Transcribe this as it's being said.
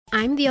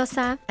I'm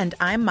Diosa. And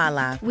I'm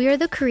Mala. We are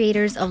the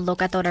creators of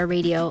Locatora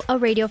Radio, a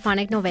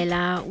radiophonic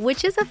novela,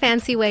 which is a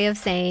fancy way of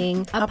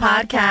saying a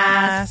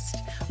podcast.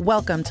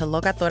 Welcome to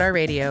Locatora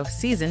Radio,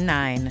 Season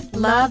 9.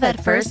 Love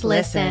at first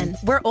listen.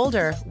 We're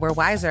older, we're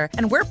wiser,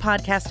 and we're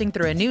podcasting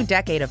through a new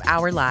decade of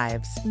our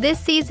lives. This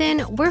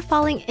season, we're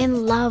falling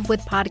in love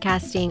with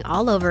podcasting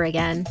all over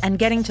again. And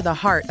getting to the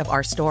heart of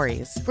our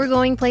stories. We're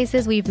going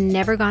places we've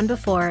never gone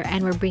before,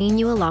 and we're bringing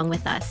you along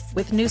with us.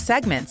 With new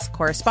segments,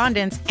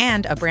 correspondence,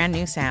 and a brand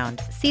new sound.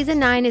 Season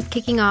 9 is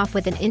kicking off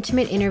with an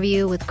intimate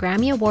interview with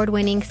Grammy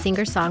Award-winning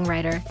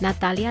singer-songwriter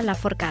Natalia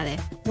Lafourcade.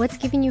 What's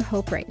giving you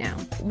hope right now?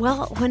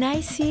 Well, when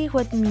I see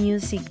what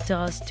music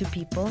does to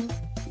people,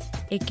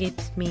 it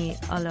gives me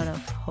a lot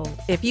of hope.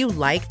 If you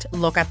liked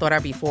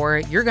Locatora before,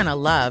 you're going to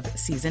love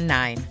Season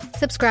 9.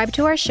 Subscribe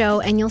to our show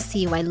and you'll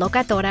see why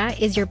Locatora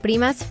is your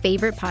prima's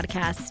favorite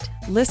podcast.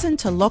 Listen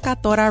to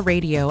Locatora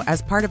Radio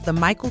as part of the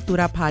My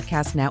Cultura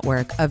Podcast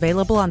Network,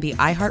 available on the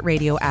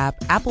iHeartRadio app,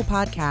 Apple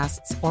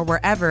Podcasts, or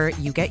wherever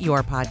you get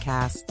your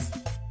podcasts.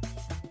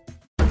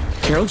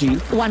 Karol G,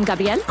 Juan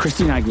Gabriel,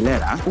 Christina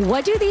Aguilera.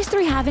 What do these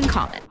three have in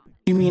common?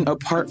 You mean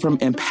apart from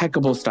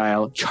impeccable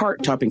style,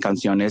 chart-topping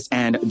canciones,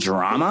 and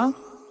drama?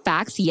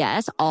 Facts,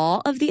 yes,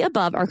 all of the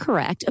above are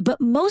correct.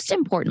 But most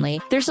importantly,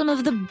 they're some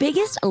of the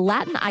biggest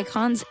Latin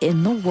icons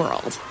in the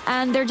world.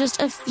 And they're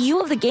just a few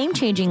of the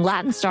game-changing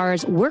Latin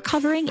stars we're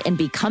covering in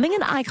Becoming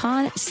an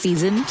Icon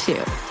Season 2.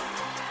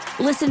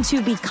 Listen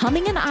to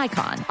Becoming an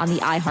Icon on the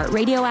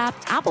iHeartRadio app,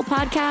 Apple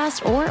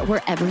Podcasts, or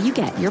wherever you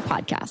get your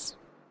podcasts.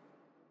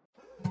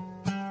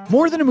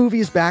 More Than a Movie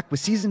is back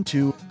with Season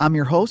 2. I'm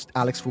your host,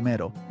 Alex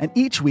Fumero. And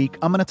each week,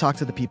 I'm going to talk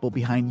to the people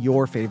behind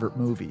your favorite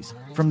movies.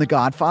 From The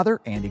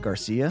Godfather, Andy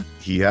Garcia.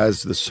 He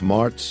has the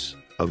smarts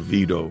of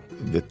Vito,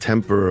 the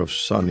temper of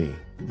Sonny,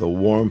 the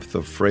warmth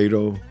of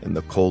Fredo, and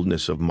the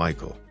coldness of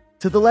Michael.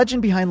 To the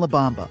legend behind La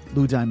Bamba,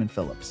 Lou Diamond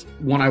Phillips.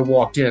 When I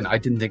walked in, I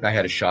didn't think I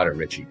had a shot at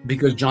Richie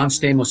because John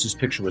Stamos'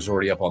 picture was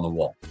already up on the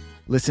wall.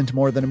 Listen to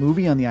More Than a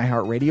Movie on the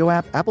iHeartRadio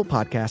app, Apple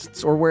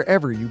Podcasts, or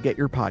wherever you get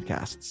your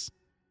podcasts.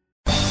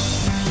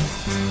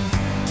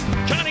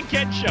 John and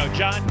Ken Show.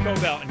 John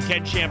Covell and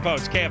Ken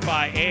Shampos,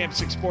 KFI AM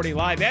 640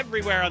 live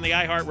everywhere on the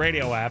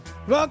iHeartRadio app.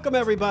 Welcome,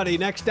 everybody.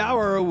 Next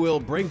hour, we'll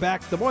bring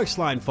back the Moist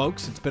Line,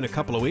 folks. It's been a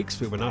couple of weeks.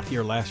 We were not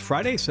here last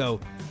Friday, so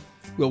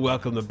we'll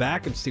welcome them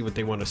back and see what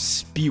they want to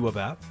spew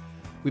about.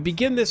 We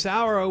begin this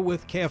hour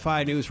with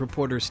KFI News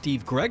reporter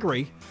Steve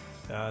Gregory.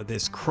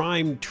 This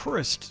crime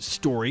tourist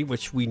story,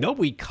 which we know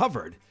we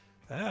covered.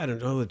 I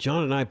don't know that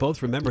John and I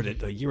both remembered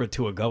it a year or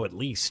two ago at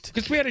least.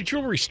 Because we had a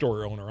jewelry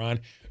store owner on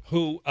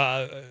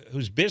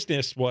whose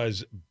business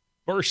was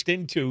burst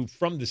into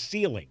from the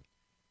ceiling.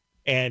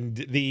 And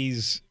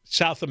these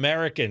South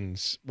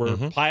Americans were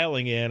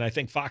piling in. I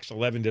think Fox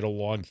 11 did a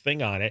long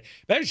thing on it.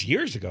 That was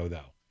years ago,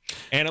 though.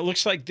 And it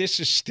looks like this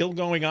is still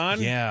going on.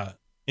 Yeah.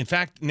 In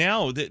fact,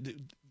 now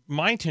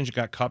my attention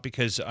got caught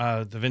because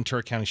the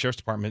Ventura County Sheriff's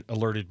Department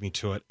alerted me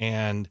to it.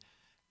 And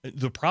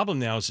the problem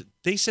now is that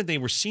they said they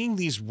were seeing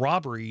these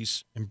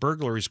robberies and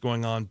burglaries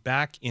going on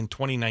back in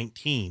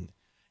 2019.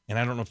 And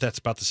I don't know if that's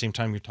about the same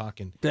time you're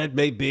talking. That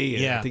may be.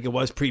 Yeah. I think it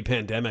was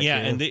pre-pandemic. Yeah,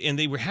 and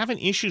they were having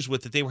issues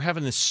with it. They were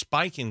having this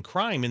spike in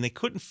crime, and they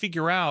couldn't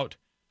figure out,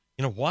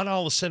 what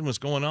all of a sudden was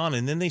going on.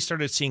 And then they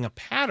started seeing a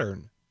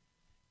pattern,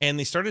 and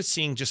they started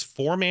seeing just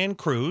four-man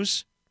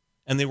crews,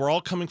 and they were all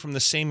coming from the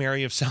same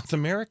area of South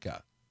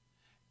America.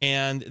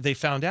 And they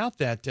found out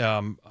that,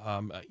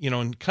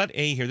 in Cut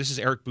A here, this is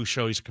Eric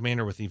Bouchot. He's a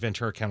commander with the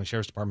Ventura County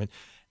Sheriff's Department.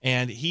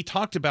 And he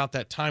talked about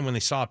that time when they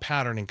saw a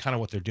pattern and kind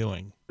of what they're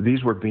doing.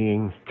 These were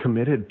being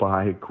committed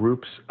by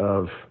groups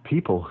of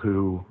people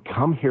who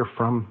come here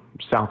from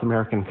South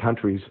American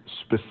countries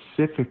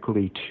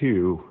specifically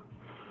to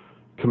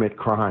commit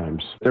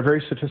crimes. They're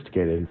very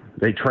sophisticated.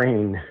 They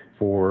train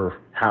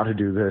for how to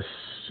do this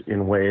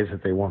in ways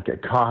that they won't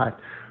get caught,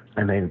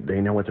 and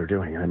they know what they're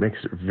doing, and it makes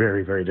it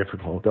very, very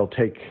difficult. They'll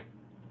take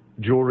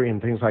jewelry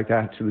and things like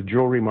that to the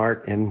Jewelry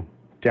Mart in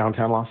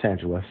downtown Los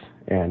Angeles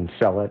and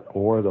sell it,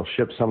 or they'll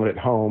ship some of it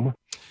home.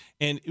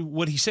 And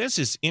what he says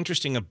is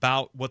interesting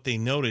about what they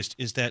noticed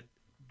is that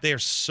they're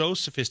so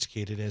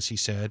sophisticated, as he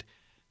said,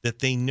 that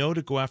they know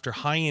to go after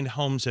high-end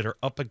homes that are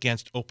up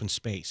against open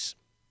space.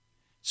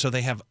 So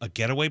they have a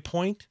getaway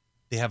point.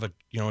 They have a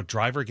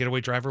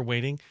getaway driver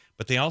waiting,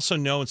 but they also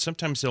know, and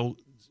sometimes they'll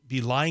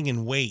be lying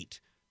in wait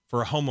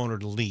for a homeowner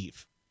to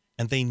leave.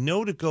 And they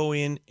know to go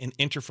in and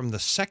enter from the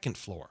second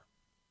floor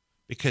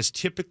because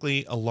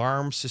typically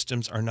alarm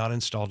systems are not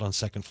installed on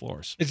second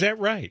floors. Is that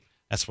right?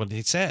 That's what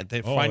they said.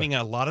 They're finding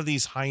a lot of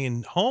these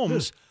high-end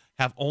homes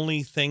have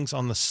only things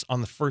on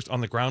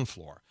the ground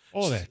floor.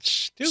 Oh, that's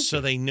stupid.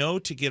 So they know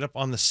to get up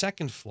on the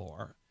second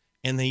floor,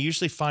 and they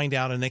usually find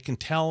out, and they can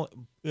tell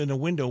in a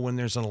window when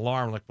there's an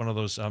alarm, like one of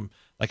those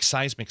like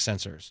seismic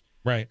sensors.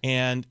 Right.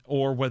 And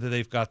or whether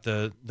they've got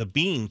the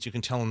beams, you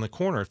can tell in the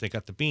corner if they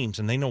got the beams,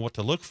 and they know what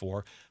to look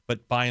for.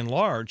 But by and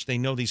large, they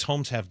know these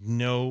homes have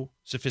no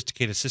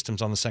sophisticated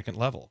systems on the second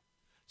level.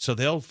 So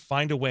they'll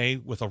find a way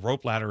with a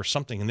rope ladder or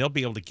something, and they'll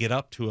be able to get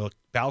up to a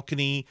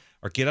balcony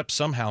or get up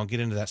somehow and get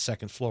into that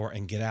second floor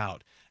and get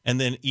out. And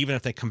then even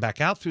if they come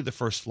back out through the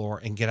first floor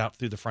and get out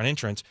through the front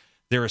entrance,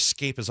 their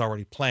escape is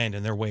already planned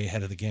and they're way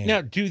ahead of the game. Now,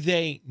 do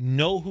they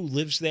know who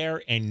lives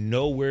there and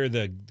know where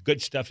the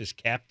good stuff is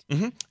kept?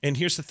 Mm-hmm. And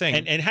here's the thing.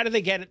 And how do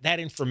they get that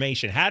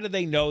information? How do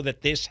they know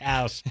that this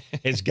house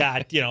has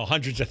got,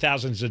 hundreds of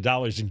thousands of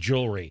dollars in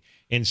jewelry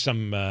in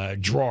some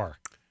drawer?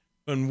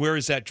 And where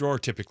is that drawer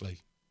typically?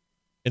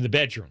 In the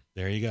bedroom.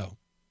 There you go.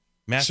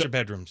 Master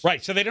bedrooms.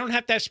 Right. So they don't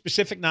have that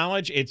specific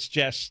knowledge. It's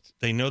just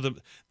they know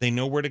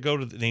where to go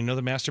to. They know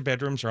the master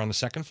bedrooms are on the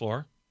second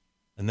floor,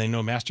 and they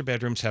know master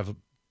bedrooms have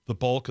the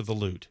bulk of the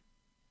loot,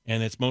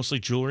 and it's mostly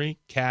jewelry,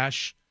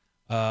 cash,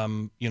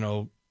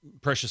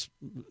 precious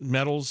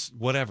metals,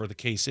 whatever the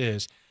case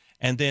is.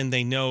 And then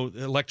they know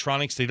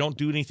electronics. They don't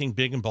do anything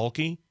big and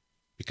bulky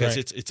because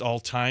it's all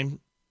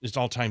timed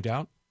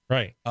out.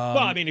 Right. Well,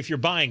 I mean, if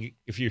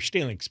you're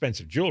stealing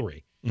expensive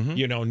jewelry,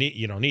 you don't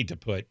need to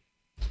put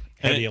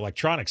heavy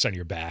electronics on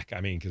your back.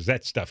 I mean, because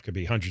that stuff could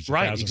be hundreds of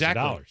thousands of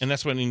dollars. And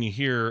that's when you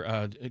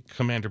hear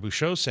Commander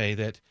Bouchot say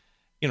that,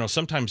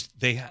 sometimes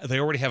they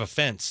already have a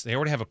fence. They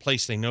already have a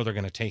place they know they're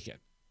going to take it.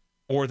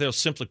 Or they'll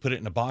simply put it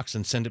in a box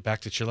and send it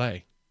back to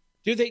Chile.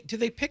 Do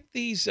they pick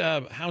these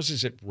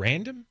houses at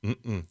random?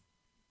 Mm-mm.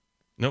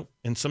 Nope.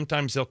 And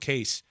sometimes they'll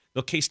case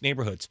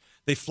neighborhoods.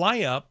 They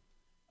fly up,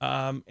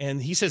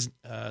 and he says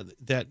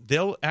that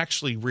they'll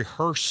actually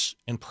rehearse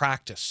and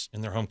practice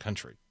in their home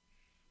country.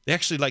 They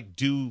actually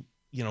do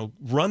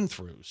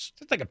run-throughs.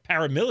 It's like a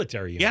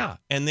paramilitary unit. Yeah,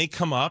 and they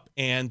come up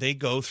and they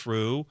go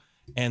through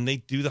and they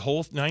do the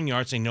whole 9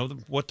 yards. They know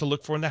what to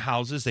look for in the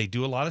houses. They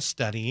do a lot of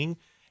studying.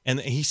 And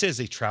he says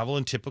they travel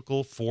in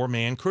typical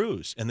 4-man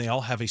crews, and they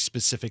all have a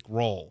specific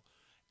role.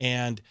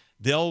 And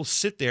they'll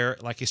sit there,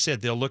 like I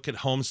said, they'll look at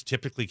homes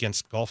typically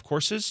against golf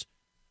courses,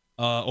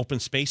 open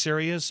space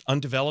areas,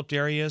 undeveloped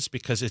areas,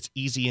 because it's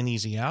easy in,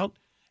 easy out.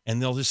 And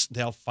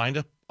they'll find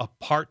a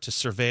part to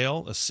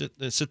surveil,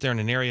 sit there in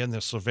an area, and they'll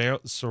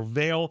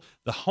surveil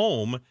the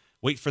home,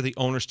 wait for the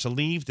owners to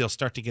leave. They'll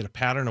start to get a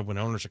pattern of when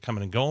owners are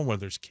coming and going,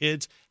 whether there's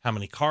kids, how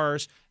many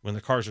cars, when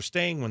the cars are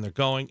staying, when they're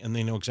going, and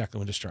they know exactly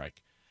when to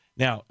strike.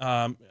 Now,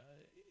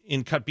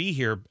 in Cut B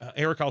here,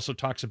 Eric also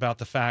talks about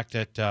the fact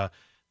that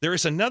there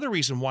is another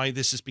reason why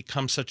this has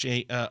become such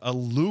a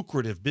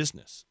lucrative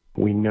business.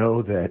 We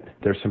know that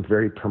there's some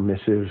very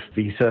permissive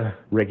visa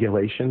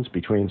regulations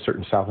between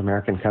certain South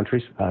American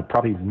countries.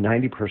 Probably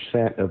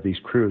 90% of these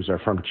crews are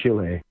from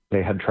Chile.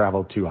 They had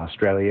traveled to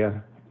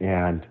Australia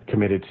and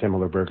committed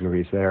similar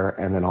burglaries there,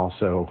 and then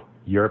also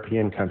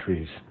European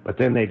countries. But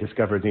then they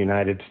discovered the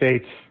United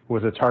States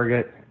was a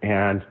target,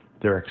 and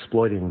they're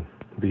exploiting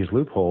these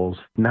loopholes.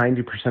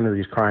 90% of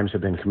these crimes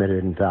have been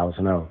committed in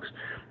Thousand Oaks.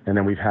 And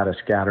then we've had a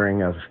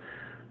scattering of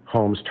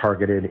homes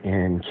targeted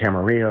in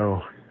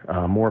Camarillo,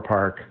 Moore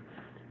Park,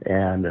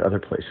 and other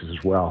places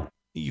as well.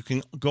 You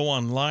can go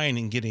online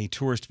and get a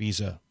tourist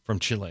visa from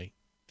Chile.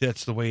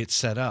 That's the way it's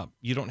set up.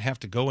 You don't have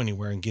to go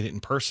anywhere and get it in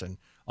person.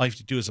 All you have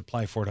to do is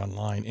apply for it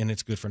online, and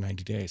it's good for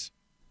 90 days.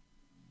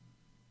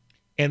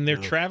 And they're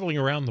traveling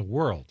around the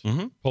world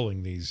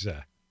pulling these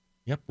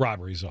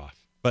robberies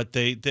off. But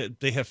they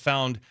have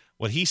found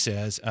what he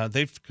says.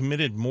 They've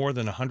committed more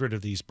than 100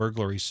 of these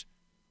burglaries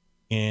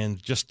in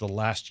just the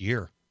last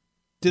year.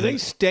 Do they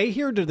stay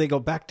here? Or do they go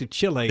back to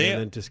Chile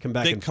and then just come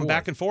back and forth? They come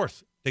back and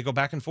forth. They go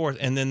back and forth,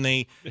 and then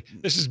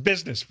This is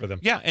business for them.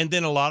 Yeah, and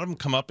then a lot of them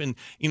come up, and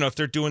if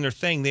they're doing their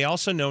thing, they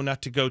also know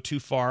not to go too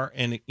far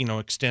and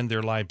extend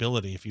their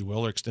liability, if you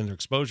will, or extend their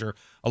exposure.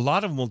 A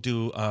lot of them will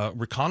do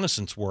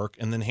reconnaissance work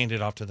and then hand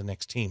it off to the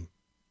next team.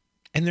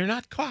 And they're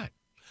not caught.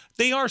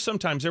 They are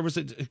sometimes. There was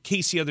a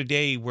case the other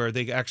day where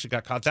they actually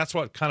got caught. That's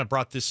what kind of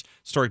brought this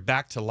story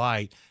back to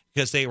light,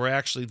 because they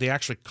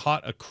actually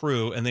caught a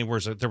crew, and there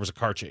was a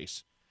car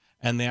chase.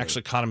 And they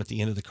actually caught him at the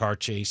end of the car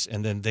chase,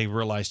 and then they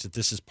realized that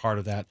this is part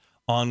of that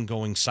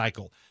ongoing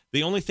cycle.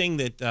 The only thing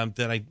that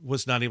I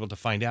was not able to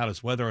find out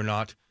is whether or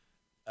not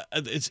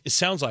it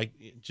sounds like,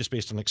 just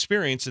based on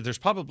experience, that there's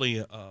probably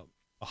a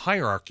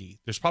hierarchy.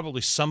 There's probably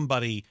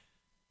somebody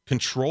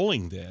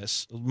controlling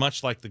this,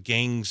 much like the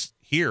gangs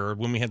here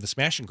when we had the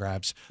smash and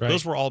grabs. Right.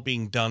 Those were all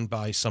being done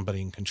by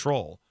somebody in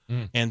control,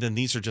 and then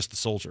these are just the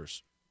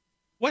soldiers.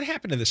 What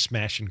happened to the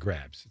smash and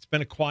grabs? It's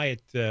been a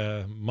quiet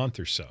month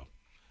or so.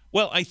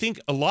 Well, I think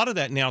a lot of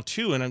that now,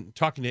 too, and I'm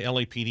talking to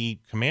LAPD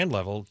command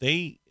level,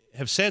 they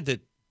have said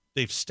that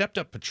they've stepped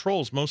up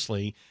patrols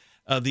mostly.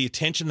 The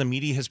attention the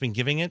media has been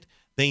giving it.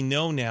 They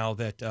know now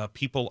that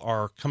people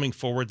are coming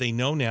forward. They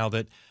know now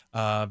that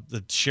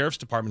the sheriff's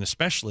department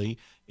especially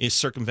is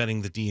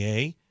circumventing the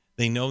DA.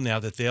 They know now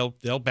that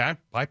they'll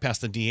bypass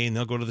the DA and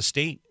they'll go to the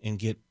state and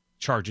get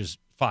charges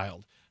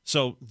filed.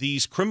 So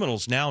these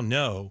criminals now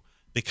know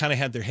they kind of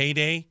had their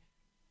heyday.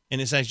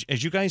 And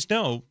as you guys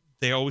know,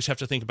 they always have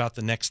to think about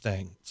the next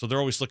thing. So they're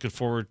always looking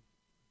forward.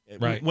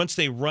 Right. Once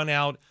they run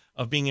out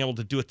of being able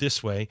to do it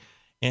this way,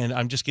 and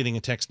I'm just getting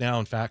a text now,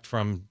 in fact,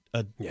 from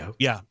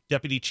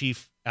Deputy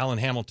Chief Alan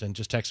Hamilton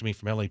just texted me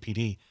from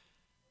LAPD.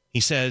 He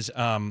says,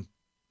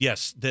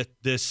 Yes, that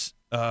this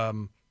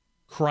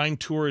crime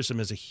tourism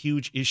is a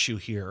huge issue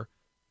here,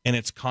 and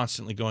it's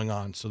constantly going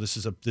on. So this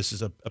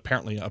is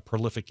apparently a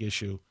prolific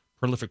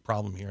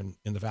problem here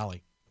in the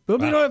Valley.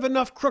 But we don't have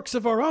enough crooks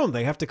of our own.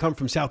 They have to come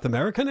from South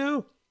America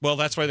now? Well,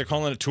 that's why they're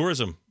calling it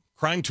tourism,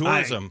 crime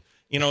tourism.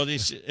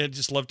 I'd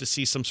just love to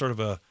see some sort of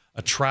a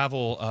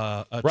travel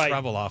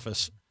travel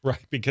office.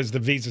 Right, because the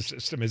visa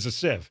system is a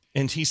sieve.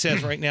 And he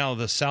says right now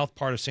the south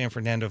part of San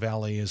Fernando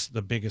Valley is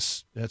the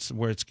biggest. That's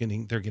where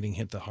they're getting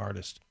hit the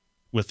hardest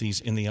with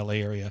these in the LA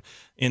area.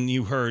 And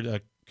you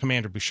heard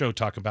Commander Bouchot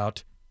talk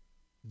about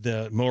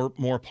the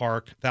Moore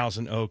Park,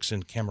 Thousand Oaks,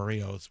 and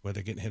Camarillo where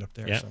they're getting hit up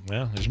there. Yeah, So.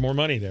 well, there's more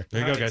money there.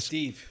 There you go, guys.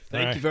 Steve,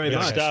 thank you very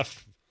much.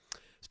 Stuff.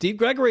 Steve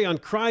Gregory on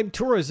crime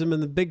tourism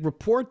and the big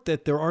report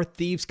that there are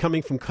thieves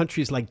coming from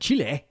countries like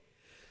Chile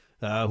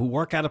who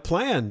work out a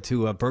plan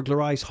to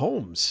burglarize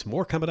homes.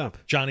 More coming up.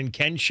 John and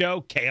Ken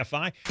Show,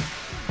 KFI.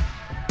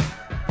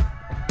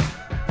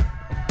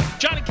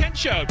 John and Ken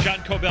Show, John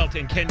Cobelt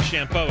and Ken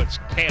Shampoo. It's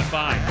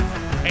KFI,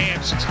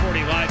 AM 640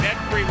 live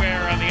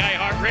everywhere on the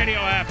iHeartRadio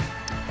app.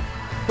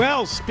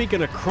 Well,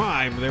 speaking of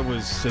crime, there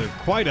was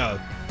quite a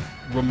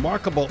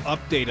remarkable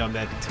update on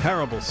that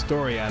terrible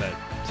story out of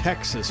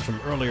Texas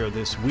from earlier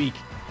this week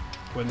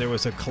when there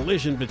was a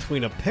collision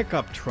between a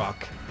pickup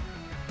truck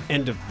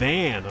and a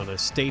van on a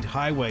state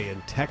highway in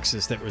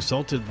Texas that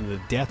resulted in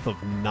the death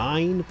of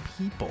 9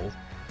 people.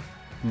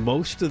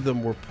 Most of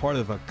them were part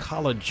of a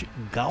college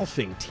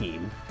golfing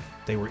team.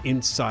 They were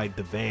inside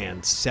the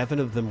van. 7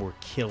 of them were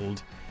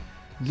killed.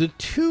 The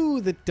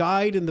 2 that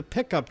died in the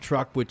pickup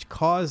truck, which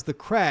caused the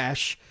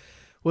crash,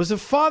 was a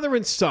father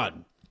and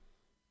son.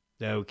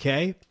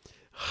 Okay?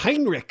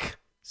 Heinrich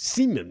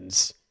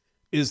Siemens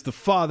is the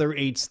father,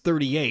 age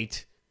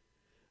 38.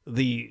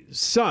 The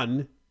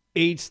son,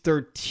 age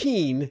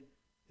 13,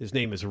 his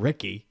name is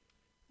Ricky,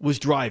 was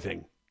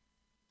driving.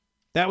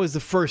 That was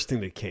the first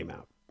thing that came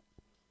out.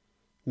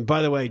 And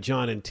by the way,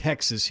 John, in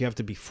Texas, you have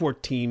to be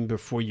 14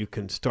 before you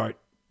can start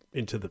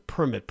into the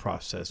permit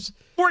process.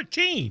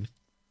 14?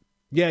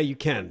 Yeah, you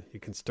can. You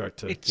can start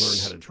to learn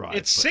how to drive.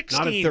 It's 16.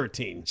 Not at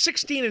 13.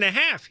 16 and a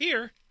half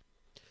here.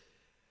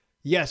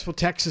 Yes, well,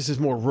 Texas is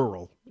more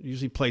rural.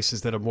 Usually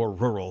places that are more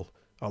rural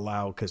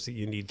allow because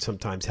you need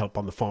sometimes help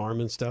on the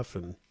farm and stuff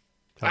and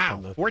help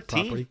on the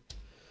 14? property.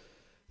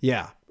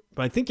 Yeah,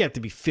 but I think you have to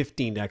be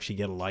 15 to actually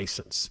get a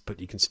license, but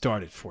you can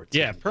start at 14.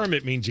 Yeah,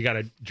 permit means you got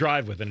to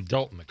drive with an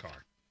adult in the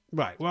car.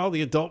 Right. Well,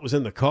 the adult was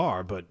in the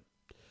car, but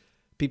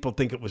people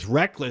think it was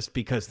reckless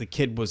because the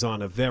kid was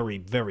on a very,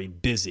 very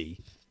busy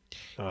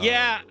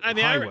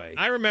highway.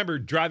 I remember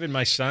driving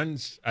my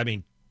sons,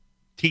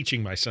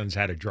 teaching my sons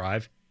how to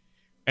drive.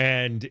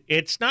 And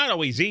it's not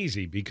always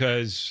easy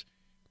because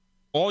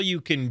all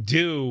you can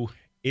do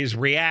is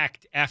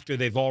react after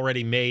they've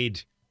already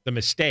made the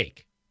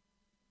mistake,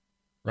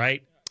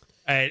 right?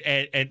 And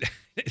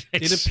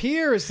it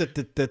appears that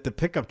the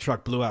pickup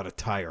truck blew out a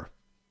tire.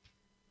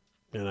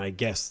 And I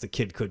guess the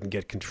kid couldn't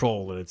get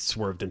control and it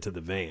swerved into the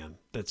van.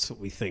 That's what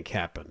we think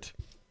happened.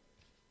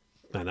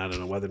 And I don't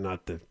know whether or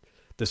not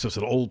this was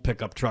an old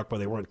pickup truck where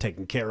they weren't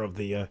taking care of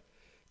the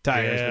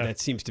tires, but that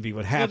seems to be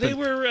what happened.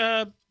 Well, they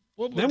were...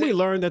 Then we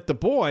learned that the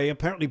boy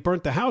apparently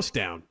burnt the house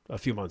down a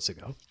few months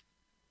ago.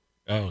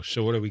 Oh,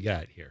 so what do we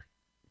got here?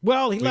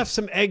 Well, he left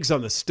some eggs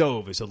on the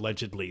stove is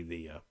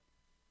allegedly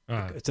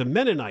it's a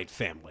Mennonite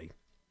family.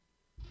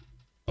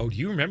 Oh, do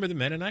you remember the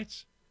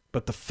Mennonites?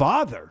 But the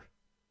father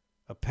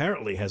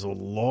apparently has a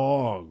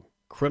long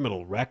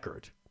criminal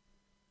record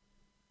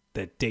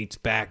that dates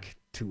back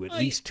to at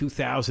least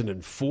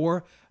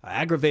 2004.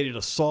 Aggravated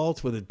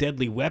assault with a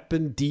deadly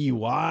weapon,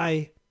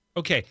 DUI.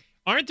 Okay.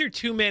 Aren't there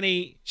too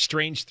many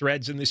strange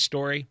threads in this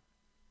story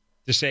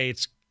to say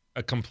it's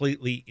a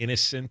completely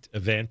innocent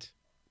event?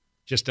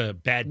 Just a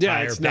bad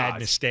tire, bad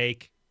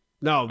mistake?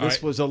 No,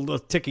 this was a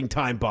ticking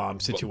time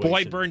bomb situation.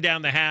 Boy burned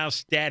down the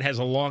house. Dad has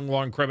a long,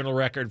 long criminal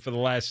record for the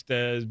last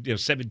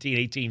 17,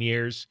 18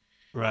 years.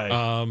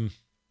 Right.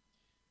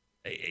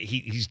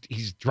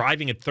 He's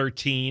driving at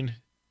 13.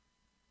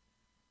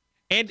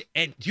 And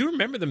do you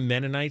remember the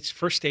Mennonites,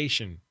 first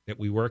station that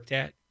we worked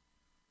at? Do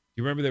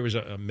you remember there was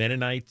a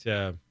Mennonite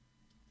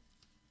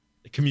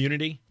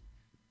community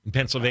in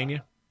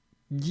Pennsylvania?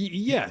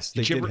 Yes,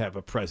 they did have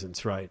a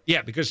presence, right?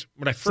 Yeah, because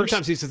when I first...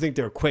 Sometimes I used to think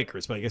they were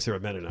Quakers, but I guess they were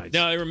Mennonites.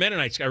 No, they were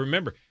Mennonites. I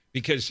remember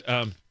because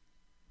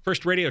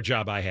first radio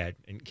job I had,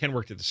 and Ken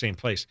worked at the same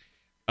place.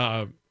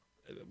 When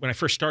I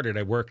first started,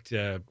 I worked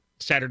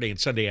Saturday and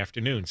Sunday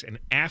afternoons. And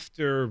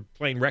after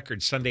playing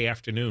records Sunday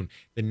afternoon,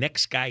 the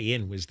next guy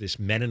in was this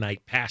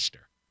Mennonite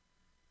pastor.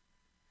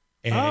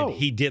 And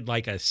he did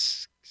like a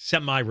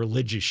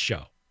semi-religious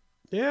show.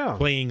 Yeah.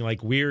 Playing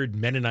like weird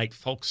Mennonite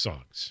folk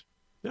songs.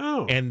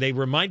 Oh. And they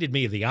reminded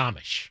me of the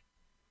Amish.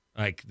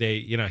 Like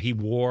he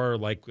wore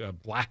like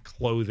black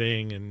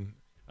clothing and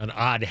an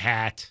odd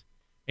hat.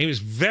 And he was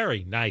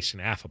very nice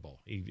and affable.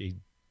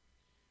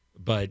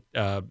 But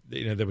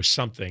there was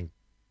something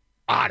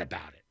odd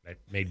about it that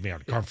made me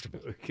uncomfortable.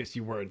 Because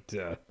you weren't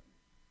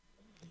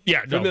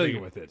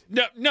familiar with it.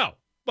 No.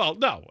 Well,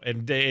 no,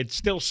 and it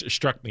still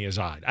struck me as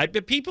odd.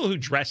 The people who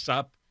dress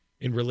up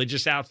in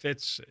religious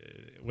outfits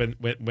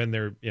when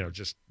they're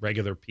just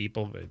regular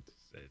people, it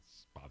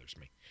bothers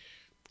me.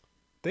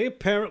 They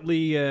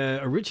apparently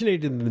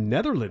originated in the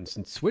Netherlands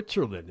and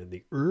Switzerland in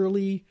the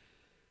early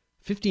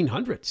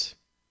 1500s.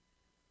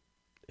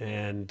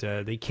 And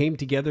they came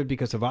together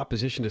because of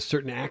opposition to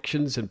certain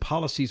actions and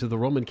policies of the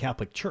Roman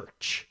Catholic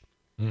Church.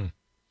 Mm.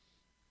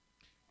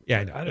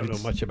 Yeah, I don't know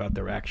much about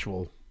their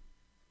actual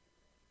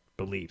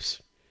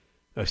beliefs.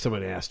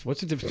 Someone asked,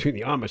 what's the difference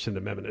between the Amish and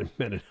the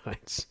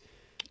Mennonites?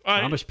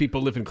 Amish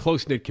people live in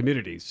close-knit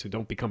communities who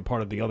don't become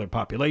part of the other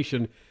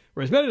population,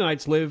 whereas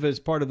Mennonites live as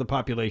part of the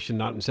population,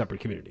 not in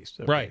separate communities.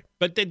 So, right.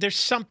 But there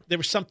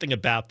was something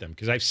about them,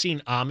 because I've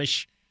seen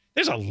Amish.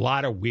 There's a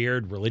lot of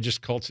weird religious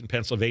cults in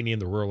Pennsylvania in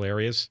the rural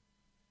areas.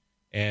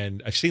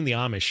 And I've seen the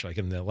Amish, like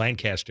in the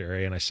Lancaster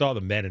area, and I saw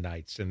the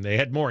Mennonites, and they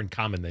had more in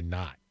common than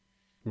not,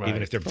 right.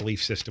 Even if their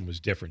belief system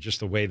was different, just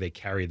the way they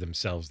carried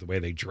themselves, the way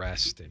they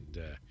dressed. And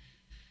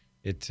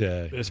it's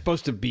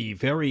supposed to be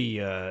very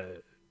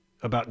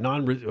about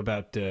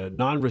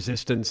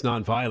non-resistance,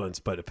 non-violence,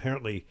 but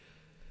apparently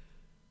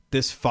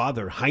this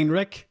father,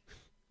 Heinrich...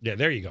 Yeah,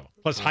 there you go.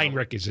 Plus,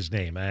 Heinrich is his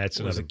name.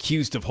 Was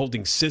accused of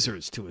holding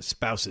scissors to his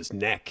spouse's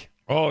neck.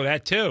 Oh,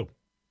 that too.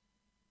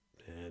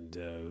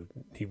 And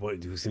he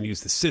was going to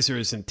use the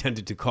scissors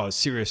intended to cause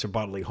serious or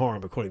bodily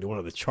harm, according to one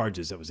of the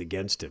charges that was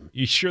against him.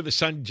 You sure the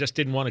son just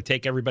didn't want to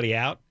take everybody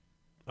out?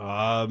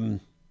 Well,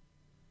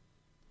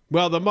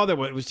 the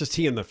mother, it was just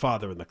he and the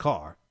father in the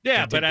car.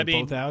 Yeah, but I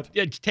mean, both out?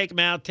 Yeah, take them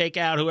out, take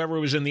out whoever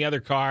was in the other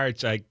car.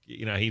 It's like,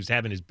 he was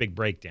having his big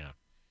breakdown.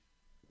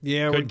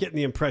 Yeah, we're getting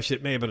the impression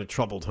it may have been a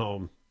troubled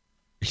home.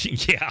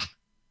 Yeah.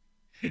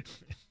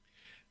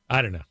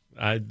 I don't know.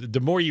 The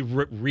more you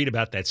read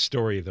about that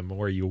story, the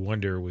more you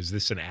wonder, was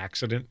this an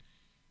accident?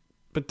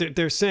 But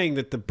they're saying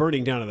that the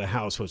burning down of the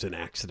house was an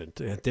accident.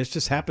 This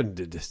just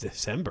happened in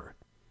December.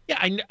 Yeah,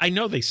 I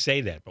know they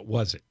say that, but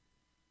was it?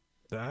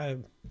 I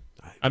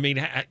mean,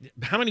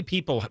 how many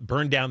people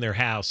burn down their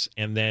house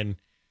and then,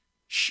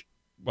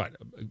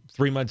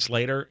 3 months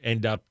later,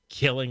 end up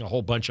killing a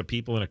whole bunch of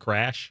people in a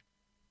crash?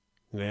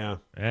 Yeah.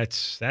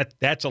 That's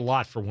a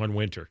lot for one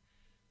winter.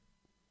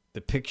 The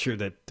picture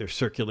that they're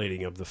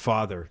circulating of the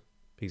father,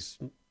 he's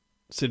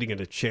sitting in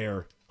a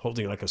chair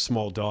holding like a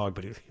small dog,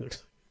 but he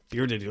looks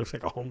bearded. He looks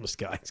like a homeless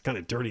guy. He's kind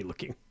of dirty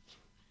looking.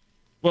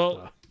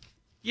 Well,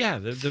 yeah,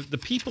 the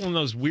people in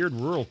those weird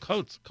rural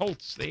cults,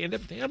 they end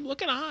up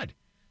looking odd.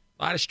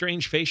 A lot of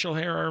strange facial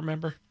hair, I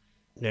remember.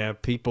 Yeah,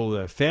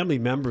 people, family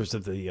members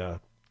of the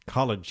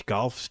college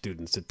golf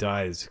students that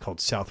died, is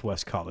called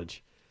Southwest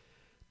College.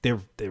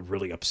 They're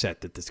really upset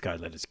that this guy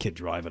let his kid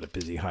drive on a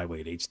busy highway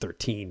at age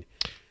 13.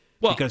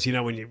 Well, because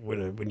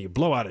when you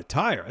blow out a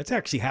tire, it's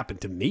actually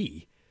happened to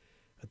me.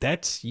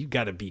 You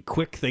got to be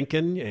quick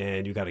thinking,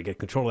 and you got to get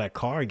control of that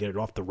car and get it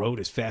off the road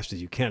as fast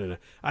as you can. And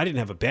I didn't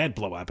have a bad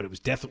blowout, but it was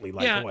definitely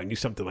like, I knew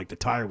something like the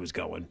tire was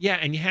going. Yeah,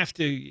 and you have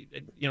to,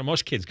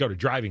 most kids go to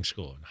driving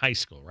school in high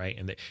school, right?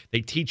 And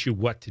they teach you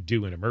what to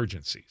do in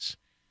emergencies,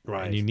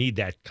 right? And you need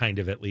that kind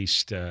of at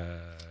least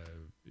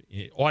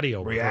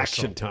audio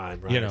reaction time,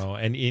 right?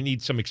 And you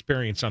need some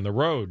experience on the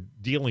road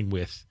dealing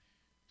with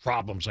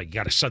problems, like you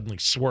got to suddenly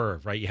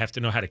swerve, right? You have to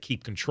know how to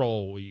keep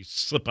control. You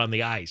slip on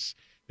the ice.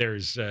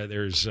 There's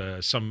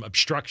some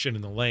obstruction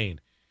in the lane.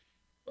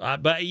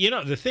 But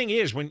the thing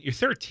is, when you're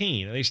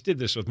 13, and they did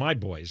this with my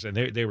boys, and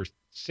they were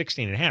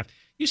 16 and a half,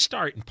 you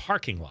start in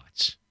parking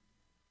lots.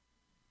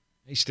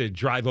 I used to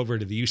drive over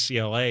to the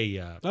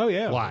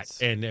UCLA lot,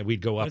 and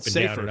we'd go up and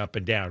down and up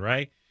and down,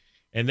 right?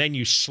 And then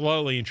you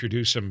slowly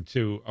introduce them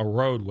to a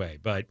roadway,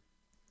 but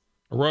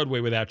a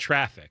roadway without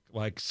traffic,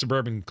 like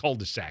suburban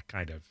cul-de-sac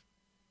kind of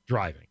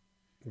driving.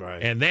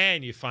 Right. And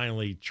then you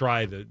finally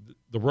try the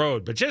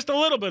road, but just a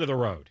little bit of the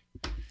road.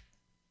 All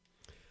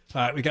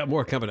right, we got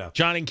more coming up.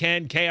 John and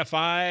Ken,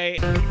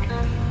 KFI.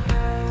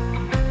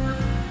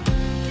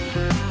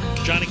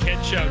 John and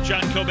Ken Show.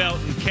 John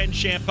Cobelt and Ken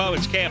Shampoo.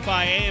 It's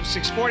KFI AM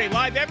 640,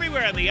 live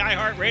everywhere on the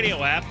iHeartRadio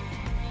app.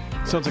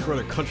 Sounds like we're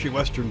at a country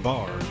western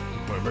bar.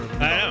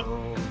 I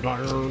know.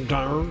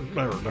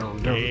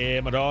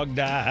 Yeah, my dog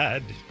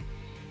died,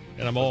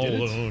 and I'm all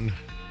alone.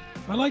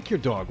 I like your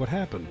dog. What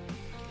happened?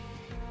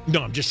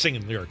 No, I'm just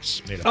singing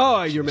lyrics made up.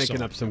 Oh, you're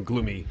making up some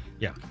gloomy.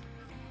 Yeah.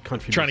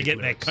 Country trying to get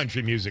lyrics. in that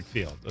country music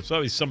field. There's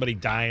always somebody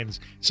dying,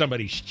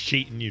 somebody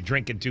cheating, you're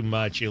drinking too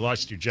much, you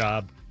lost your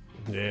job.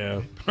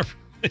 Yeah.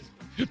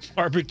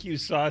 Barbecue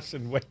sauce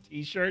and wet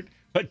T-shirt.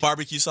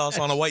 Barbecue sauce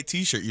on a white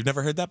T-shirt. You've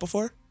never heard that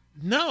before?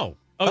 No.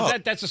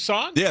 That's a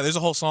song? Yeah, there's a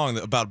whole song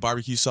about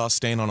barbecue sauce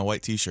stain on a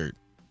white T-shirt.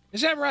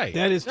 Is that right?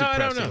 That is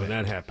depressing I don't know when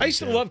that happens. I used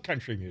to love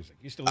country music.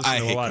 I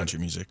hate country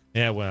music.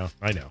 Yeah, well,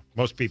 I know.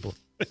 Most people.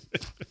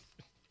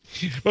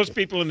 Most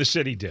people in the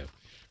city do.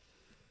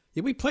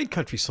 Yeah, we played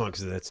country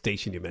songs at that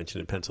station you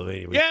mentioned in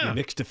Pennsylvania. We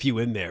mixed a few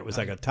in there. It was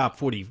like a top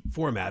 40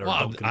 format or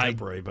adult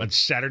contemporary. On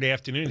Saturday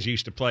afternoons, you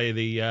used to play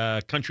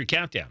the Country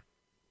Countdown.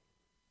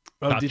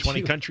 Top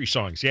 20 country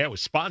songs. Yeah, it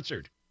was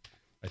sponsored,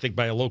 I think,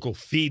 by a local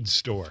feed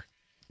store.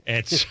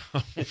 And so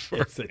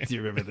do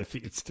you remember the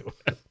feed store?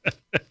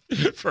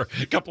 For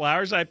a couple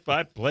hours, I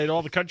played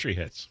all the country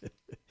hits.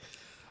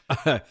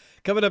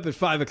 Coming up at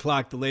 5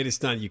 o'clock, the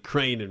latest on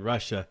Ukraine and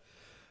Russia.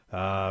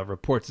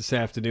 Reports this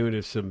afternoon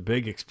of some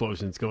big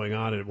explosions going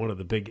on at one of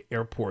the big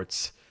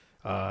airports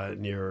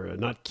near,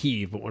 not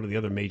Kyiv, but one of the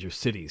other major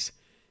cities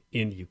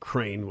in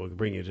Ukraine. We'll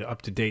bring you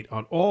up to date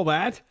on all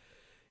that.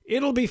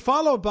 It'll be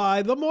followed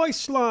by the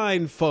Moist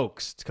Line,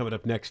 folks. It's coming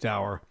up next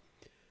hour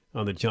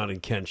on the John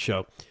and Ken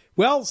Show.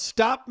 Well,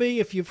 stop me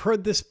if you've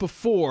heard this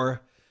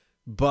before,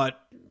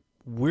 but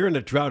we're in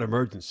a drought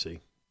emergency.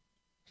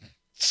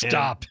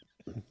 Stop.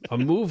 And a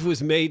move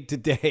was made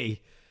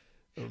today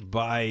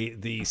by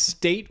the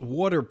State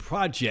Water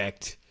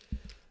Project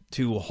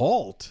to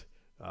halt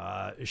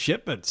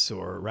shipments,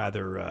 or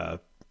rather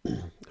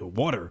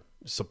water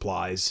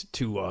supplies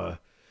to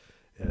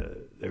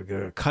they're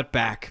going to cut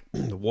back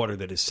the water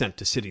that is sent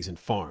to cities and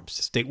farms.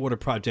 The State Water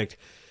Project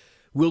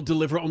will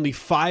deliver only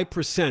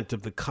 5%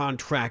 of the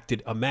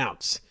contracted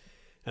amounts.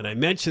 And I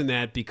mention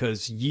that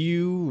because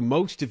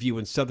most of you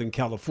in Southern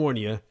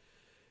California,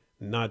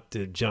 not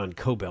John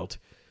Cobelt,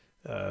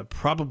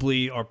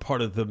 probably are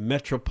part of the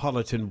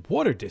Metropolitan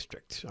Water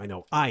District. I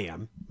know I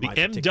am. The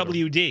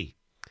MWD.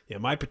 Yeah,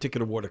 my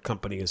particular water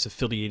company is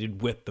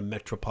affiliated with the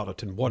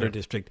Metropolitan Water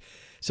District,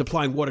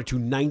 supplying water to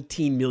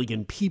 19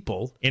 million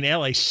people. In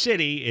LA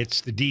City, it's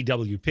the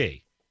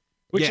DWP,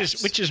 which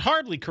is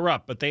hardly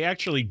corrupt, but they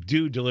actually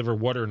do deliver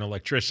water and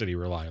electricity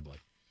reliably.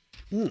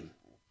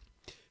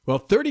 Well,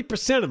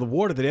 30% of the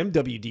water that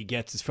MWD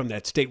gets is from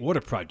that State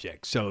Water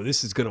Project, so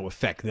this is going to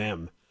affect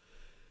them.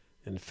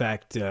 In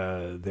fact,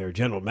 their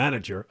general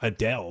manager,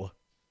 Adele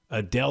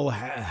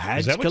Hajj.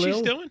 Is that what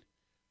she's doing?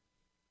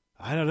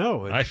 I don't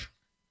know. I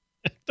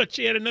thought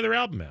she had another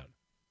album out.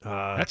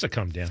 That's a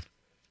come down.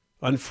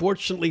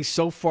 Unfortunately,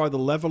 so far, the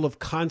level of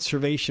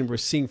conservation we're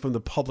seeing from the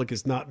public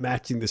is not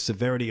matching the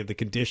severity of the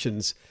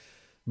conditions.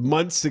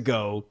 Months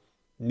ago,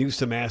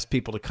 Newsom asked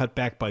people to cut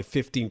back by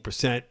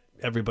 15%.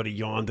 Everybody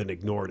yawned and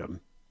ignored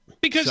him.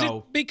 Because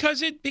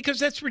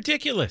that's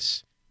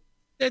ridiculous.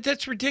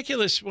 That's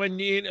ridiculous. When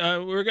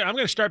I'm going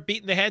to start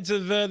beating the heads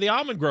of the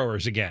almond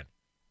growers again.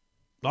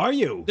 Are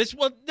you? This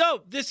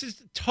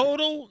is a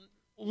total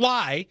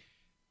lie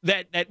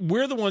that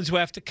we're the ones who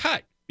have to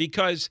cut,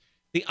 because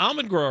the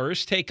almond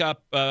growers take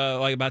up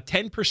like about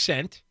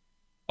 10%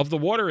 of the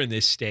water in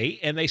this state,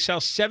 and they sell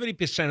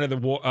 70%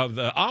 of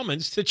the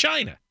almonds to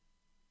China.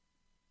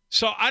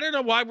 So I don't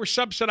know why we're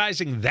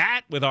subsidizing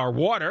that with our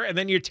water, and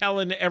then you're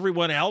telling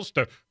everyone else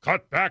to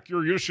cut back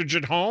your usage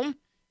at home.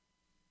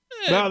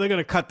 Well, they're going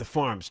to cut the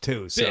farms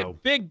too. So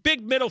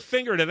big middle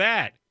finger to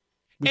that.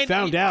 We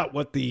found out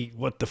what the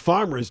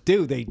farmers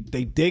do. They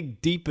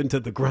dig deep into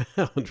the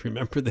ground.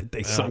 Remember that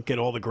they sunk in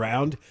all the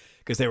ground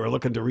because they were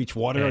looking to reach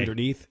water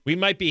underneath? We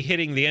might be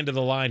hitting the end of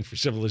the line for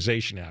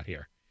civilization out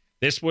here.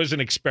 This was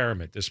an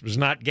experiment. This was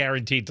not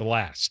guaranteed to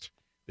last.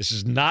 This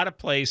is not a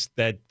place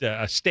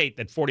a state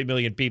that 40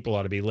 million people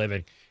ought to be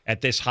living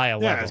at this high a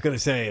level. Yeah, I was going to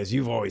say, as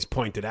you've always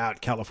pointed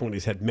out,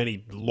 California's had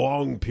many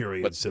long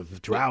periods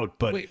of drought,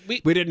 but we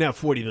didn't have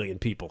 40 million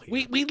people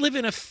here. We live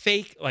in a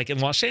fake, like in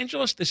Los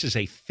Angeles, this is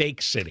a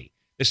fake city.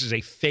 This is a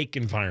fake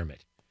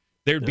environment.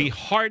 There'd be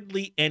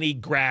hardly any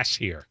grass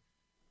here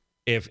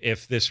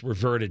if this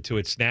reverted to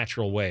its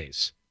natural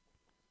ways.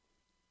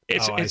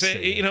 It's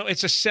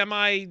a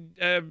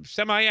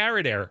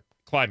semi-arid air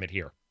climate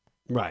here.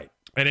 Right.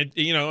 And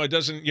you don't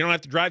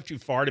have to drive too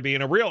far to be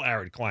in a real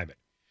arid climate.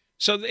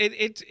 So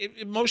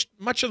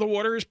much of the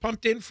water is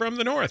pumped in from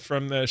the north,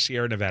 from the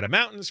Sierra Nevada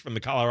mountains, from the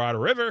Colorado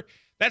River.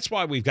 That's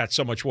why we've got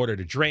so much water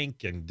to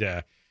drink, and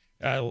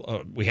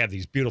we have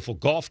these beautiful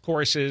golf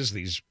courses,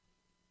 these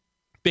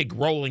big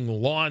rolling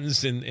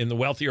lawns in the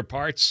wealthier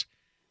parts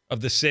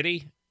of the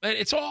city. But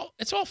it's all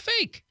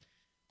fake.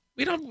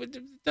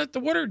 The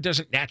water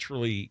doesn't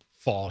naturally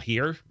fall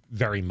here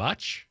very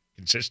much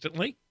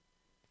consistently.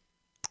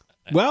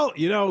 Well,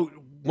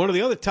 one of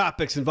the other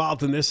topics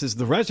involved in this is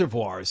the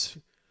reservoirs.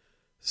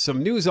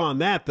 Some news on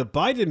that. The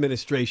Biden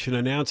administration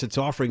announced it's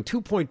offering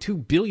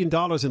 $2.2 billion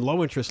in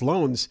low-interest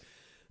loans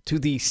to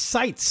the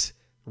Sites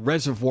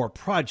Reservoir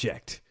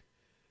Project.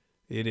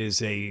 It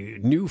is a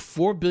new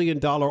 $4 billion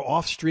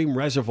off-stream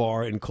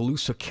reservoir in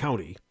Colusa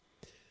County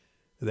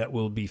that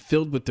will be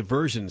filled with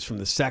diversions from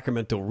the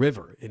Sacramento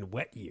River in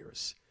wet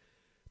years.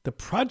 The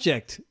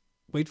project,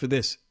 wait for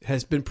this,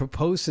 has been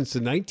proposed since the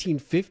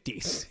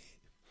 1950s.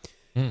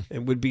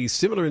 And would be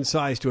similar in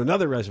size to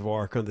another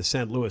reservoir called the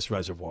San Luis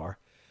Reservoir.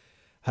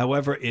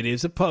 However, it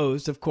is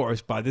opposed, of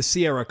course, by the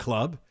Sierra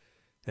Club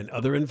and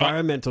other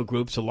environmental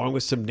groups, along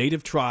with some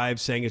native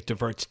tribes, saying it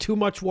diverts too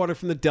much water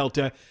from the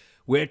Delta,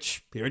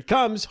 which, here it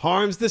comes,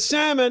 harms the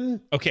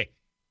salmon. Okay.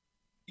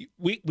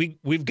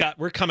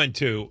 We're coming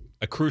to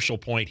a crucial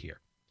point here.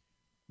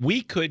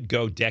 We could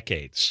go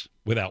decades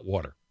without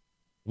water.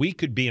 We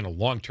could be in a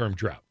long-term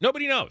drought.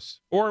 Nobody knows.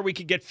 Or we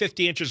could get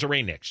 50 inches of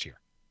rain next year.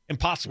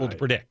 Impossible to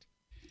predict.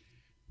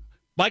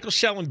 Michael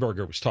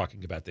Schellenberger was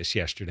talking about this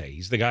yesterday.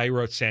 He's the guy who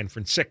wrote San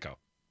Francisco.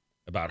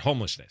 about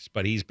homelessness,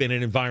 but he's been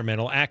an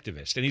environmental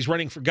activist, and he's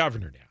running for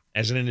governor now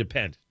as an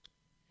independent.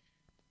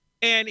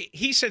 And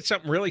he said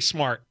something really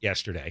smart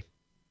yesterday,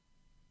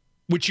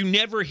 which you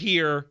never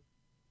hear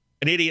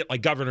an idiot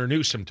like Governor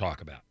Newsom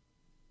talk about.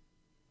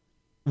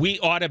 We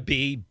ought to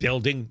be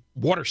building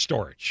water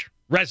storage,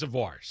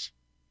 reservoirs.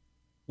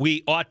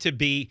 We ought to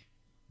be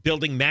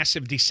building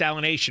massive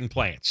desalination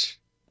plants.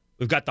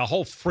 We've got the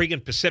whole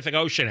friggin' Pacific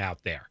Ocean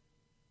out there.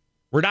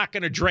 We're not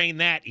going to drain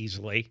that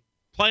easily.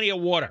 Plenty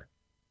of water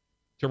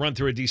to run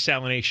through a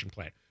desalination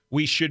plant.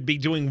 We should be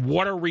doing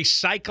water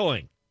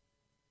recycling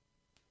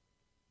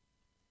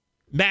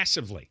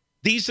massively.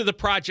 These are the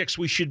projects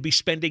we should be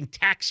spending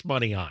tax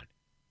money on.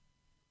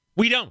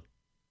 We don't.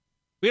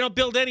 We don't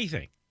build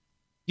anything.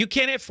 You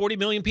can't have 40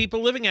 million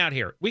people living out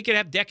here. We could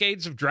have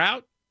decades of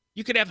drought.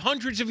 You could have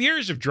hundreds of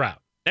years of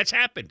drought. That's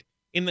happened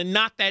in the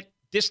not that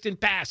distant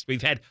past.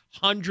 We've had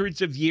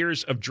hundreds of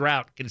years of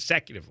drought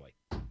consecutively.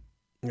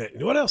 You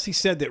know what else he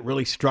said that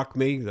really struck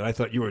me that I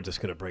thought you were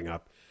just going to bring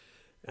up?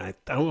 I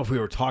don't know if we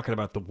were talking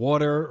about the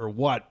water or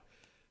what,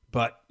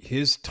 but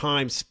his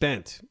time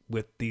spent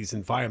with these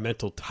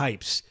environmental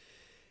types,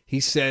 he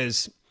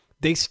says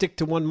they stick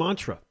to one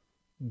mantra.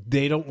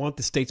 They don't want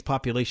the state's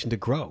population to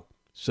grow.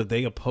 So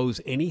they oppose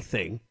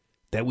anything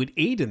that would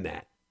aid in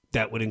that.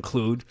 That would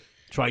include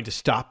trying to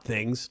stop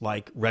things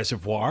like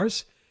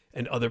reservoirs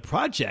and other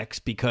projects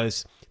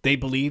because they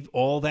believe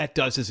all that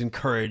does is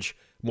encourage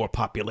more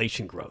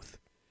population growth.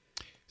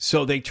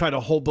 So they try to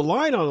hold the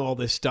line on all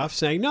this stuff,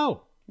 saying,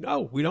 no,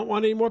 we don't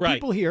want any more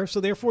people here.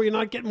 So therefore, you're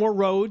not getting more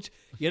roads.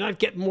 You're not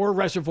getting more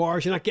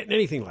reservoirs. You're not getting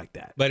anything like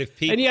that. But if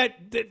people, and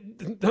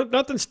yet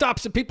nothing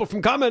stops the people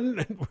from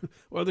coming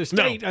or the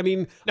state. No. I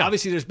mean,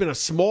 obviously, there's been a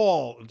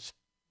small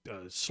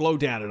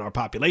slowdown in our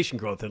population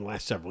growth in the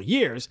last several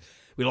years.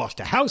 We lost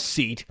a House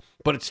seat,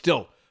 but it's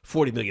still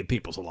 40 million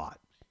people's a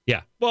lot.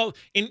 Yeah. Well,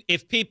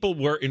 if people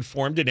were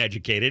informed and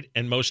educated,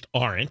 and most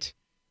aren't,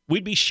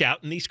 we'd be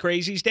shouting these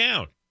crazies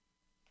down.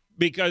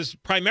 Because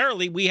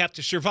primarily we have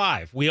to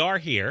survive. We are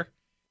here.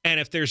 And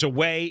if there's a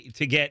way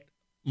to get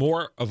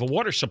more of a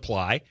water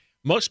supply,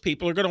 most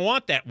people are going to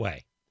want that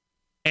way.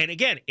 And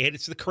again,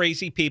 it's the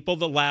crazy people,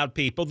 the loud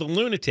people, the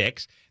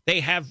lunatics.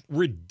 They have a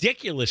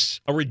ridiculous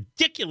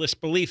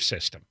belief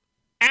system.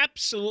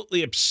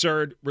 Absolutely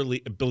absurd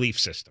belief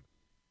system.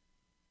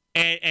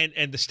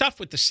 And the stuff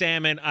with the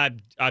salmon,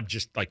 I'm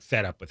just like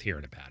fed up with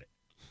hearing about it.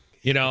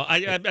 You know,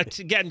 I'm not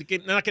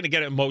going to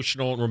get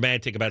emotional and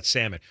romantic about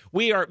salmon.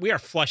 We are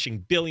flushing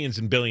billions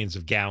and billions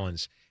of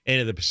gallons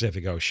into the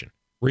Pacific Ocean,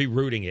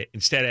 rerouting it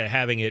instead of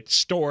having it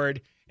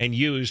stored and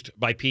used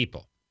by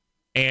people.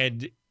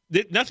 And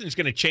nothing's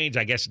going to change,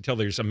 I guess, until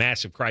there's a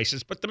massive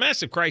crisis. But the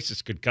massive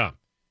crisis could come.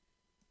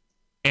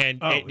 And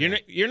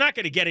you're not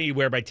going to get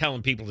anywhere by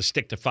telling people to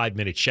stick to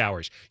 5-minute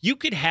showers. You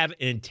could have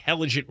an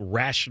intelligent,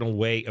 rational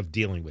way of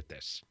dealing with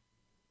this.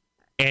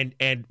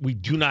 And we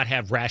do not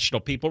have rational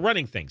people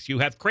running things. You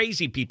have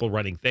crazy people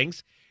running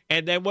things.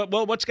 And then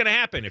what's going to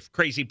happen if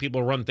crazy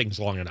people run things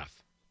long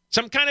enough?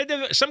 Some kind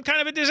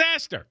of a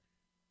disaster.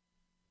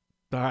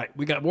 All right,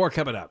 we got more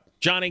coming up.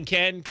 John and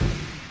Ken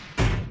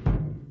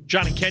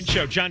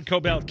Show. John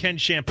Cobell, Ken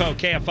Shampoo,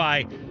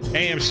 KFI,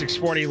 AM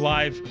 640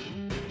 live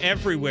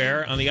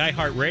everywhere on the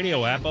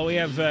iHeartRadio app. Oh, we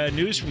have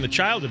news from the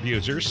child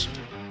abusers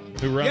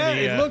who run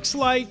it looks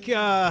like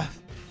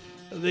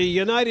the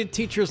United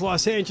Teachers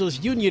Los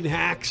Angeles Union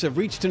hacks have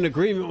reached an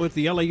agreement with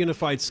the LA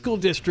Unified School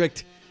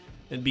District,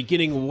 and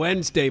beginning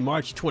Wednesday,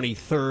 March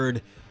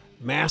 23rd,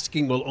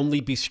 masking will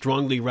only be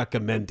strongly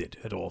recommended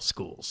at all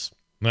schools.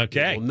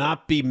 Okay. It will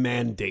not be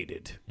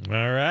mandated.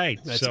 All right.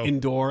 That's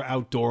indoor,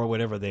 outdoor,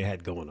 whatever they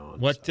had going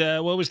on. What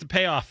was the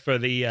payoff for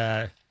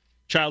the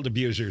child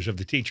abusers of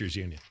the teachers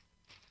union?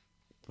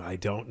 I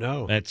don't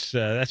know. That's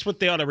what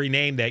they ought to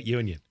rename that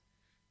union.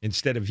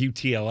 Instead of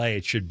UTLA,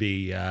 it should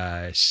be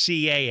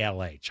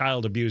CALA,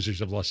 Child Abusers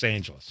of Los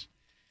Angeles.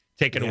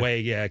 Taking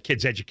away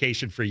kids'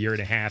 education for a year and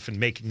a half and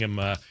making them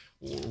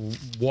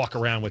walk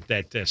around with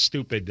that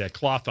stupid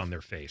cloth on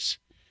their face.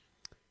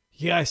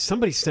 Yeah,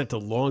 somebody sent a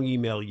long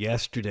email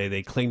yesterday.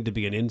 They claimed to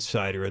be an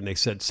insider, and they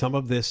said some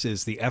of this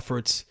is the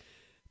efforts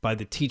by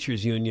the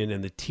teachers union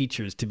and the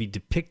teachers to be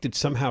depicted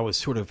somehow as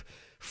sort of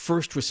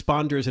first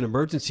responders and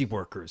emergency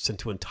workers and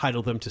to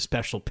entitle them to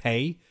special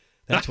pay.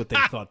 That's what they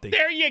thought.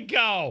 There you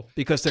go.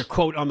 Because they're,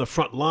 quote, on the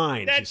front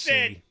lines, That's you see.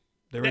 it.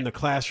 They're in the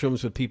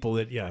classrooms with people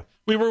that,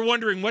 We were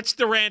wondering, what's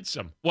the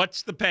ransom?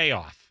 What's the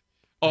payoff?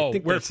 I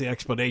think that's the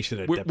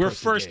explanation. We're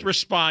first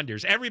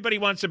responders. Everybody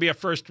wants to be a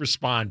first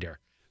responder.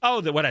 Oh,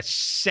 what a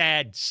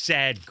sad,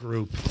 sad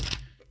group.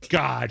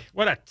 God,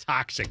 what a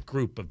toxic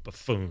group of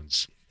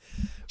buffoons.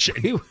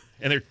 And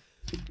they're,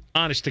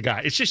 honest to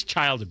God, it's just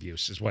child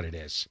abuse is what it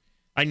is.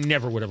 I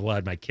never would have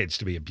allowed my kids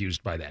to be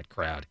abused by that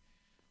crowd.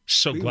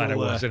 So glad I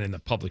wasn't in the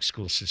public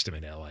school system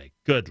in L.A.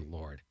 Good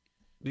Lord.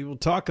 We will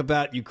talk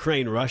about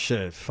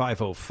Ukraine-Russia at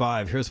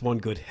 5:05. Here's one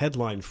good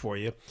headline for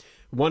you.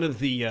 One of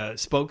the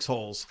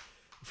spokesholes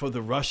for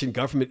the Russian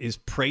government is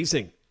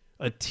praising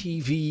a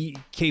TV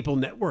cable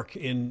network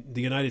in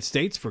the United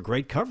States for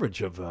great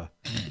coverage of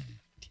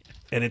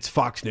And it's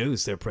Fox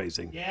News they're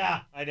praising.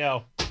 Yeah, I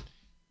know.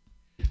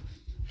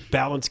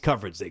 Balanced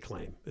coverage, they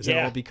claim. Is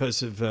that all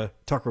because of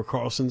Tucker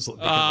Carlson's?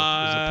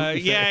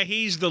 Yeah,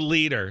 he's the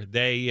leader.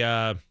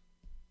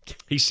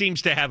 He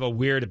seems to have a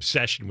weird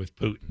obsession with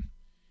Putin.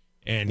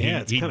 And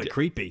it's kind of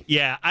creepy.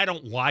 Yeah, I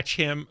don't watch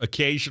him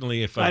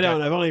occasionally. I've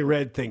only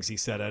read things he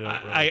said.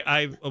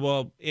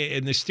 Well,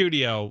 in the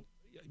studio,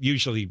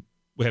 usually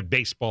we have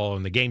baseball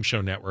and the Game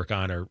Show Network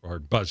on or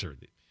Buzzer.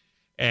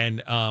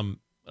 And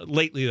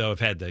lately, though, I've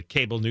had the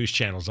cable news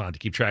channels on to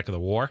keep track of the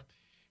war.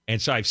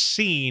 And so I've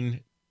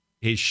seen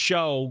his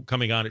show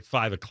coming on at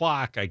 5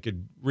 o'clock. I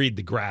could read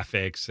the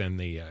graphics and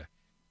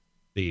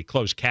the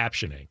closed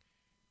captioning.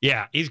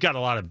 Yeah, he's got a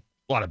lot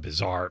of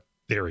bizarre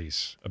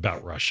theories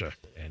about Russia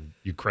and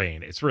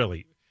Ukraine. It's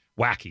really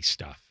wacky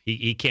stuff.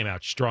 He came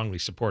out strongly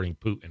supporting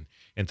Putin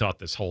and thought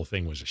this whole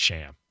thing was a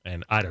sham.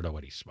 And I don't know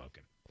what he's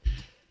smoking.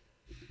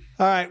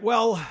 All right.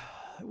 Well,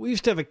 we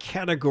used to have a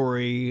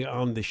category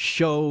on the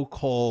show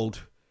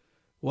called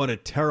 "What a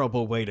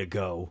Terrible Way to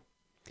Go."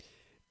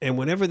 And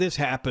whenever this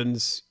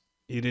happens,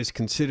 it is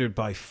considered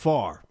by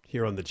far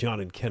here on the John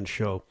and Ken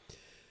Show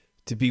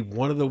to be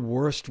one of the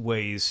worst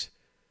ways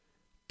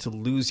to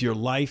lose your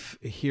life.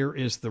 Here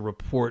is the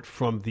report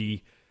from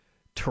the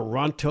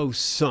Toronto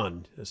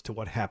Sun as to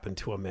what happened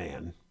to a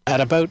man.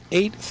 At about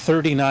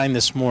 8:39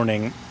 this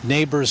morning,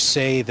 neighbors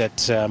say that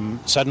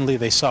suddenly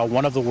they saw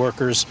one of the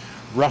workers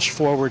rush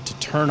forward to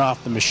turn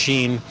off the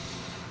machine.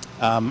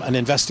 An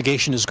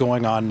investigation is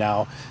going on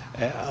now.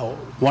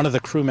 One of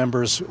the crew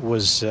members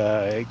was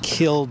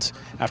killed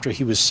after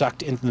he was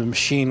sucked into the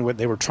machine where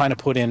they were trying to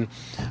put in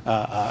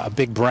a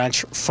big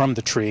branch from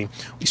the tree.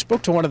 We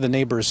spoke to one of the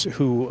neighbors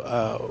who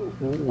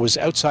was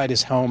outside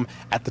his home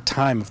at the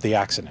time of the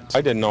accident.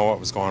 I didn't know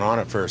what was going on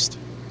at first.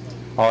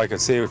 All I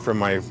could see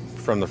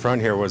from the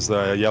front here was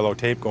the yellow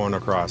tape going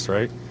across,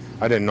 right?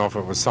 I didn't know if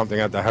it was something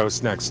at the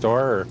house next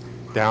door or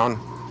down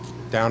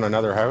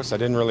another house. I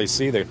didn't really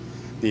see the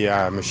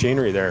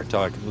machinery there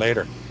until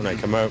later when I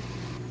come out.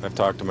 I've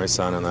talked to my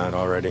son on that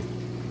already.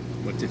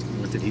 What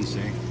did he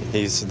say?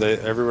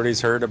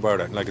 Everybody's heard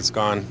about it. Like, it's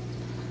gone.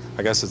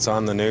 I guess it's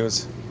on the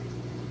news.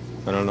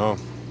 I don't know.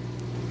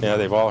 Yeah,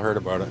 they've all heard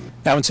about it.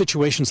 Now, in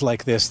situations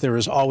like this, there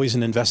is always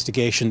an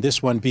investigation,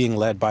 this one being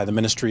led by the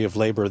Ministry of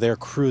Labor. Their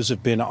crews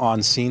have been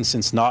on scene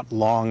since not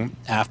long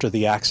after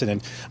the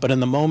accident. But in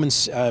the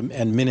moments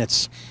and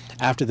minutes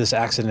after this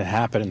accident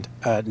happened,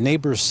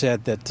 neighbors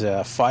said that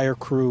a fire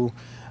crew,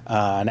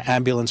 an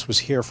ambulance was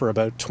here for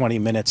about 20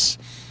 minutes.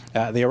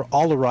 They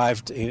all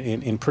arrived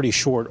in pretty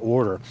short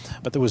order,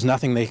 but there was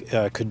nothing they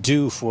could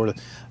do for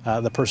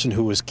the person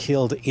who was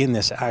killed in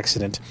this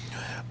accident.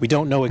 We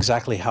don't know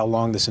exactly how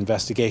long this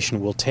investigation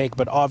will take,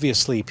 but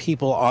obviously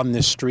people on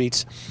this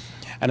street,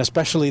 and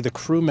especially the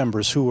crew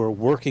members who were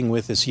working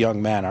with this young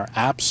man, are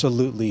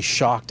absolutely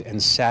shocked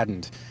and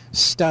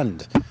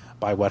stunned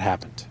by what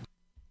happened.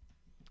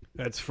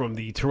 That's from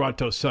the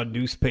Toronto Sun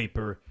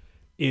newspaper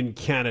in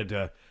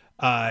Canada.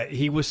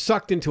 He was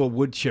sucked into a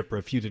wood chipper,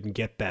 if you didn't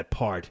get that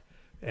part.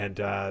 And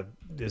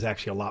there's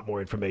actually a lot more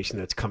information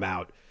that's come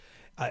out.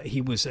 He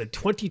was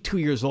 22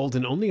 years old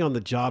and only on the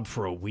job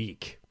for a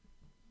week.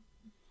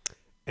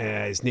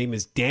 His name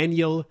is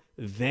Daniel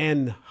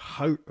Van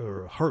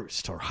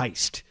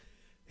Heist,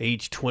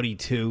 age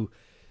 22.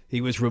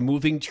 He was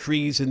removing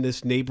trees in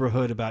this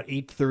neighborhood about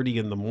 8:30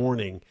 in the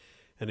morning.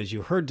 And as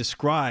you heard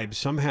described,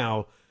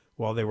 somehow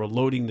while they were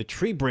loading the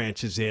tree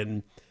branches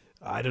in,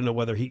 I don't know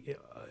whether he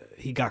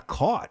got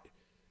caught,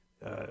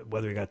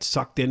 whether he got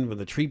sucked in with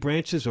the tree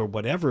branches or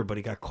whatever, but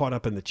he got caught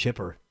up in the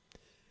chipper.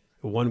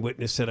 One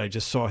witness said, "I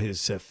just saw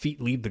his feet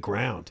leave the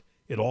ground.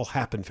 It all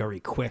happened very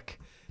quick.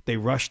 They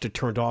rushed to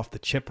turn off the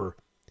chipper,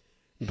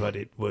 but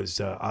it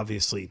was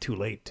obviously too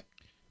late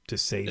to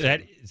save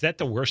him." Is that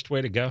the worst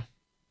way to go?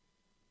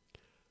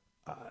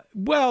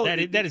 Well, that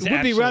is it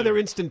would be rather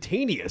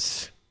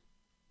instantaneous.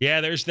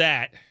 Yeah, there's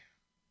that.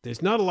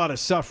 There's not a lot of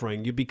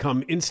suffering. You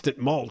become instant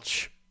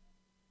mulch.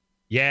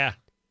 Yeah.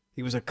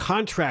 He was a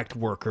contract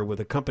worker with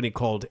a company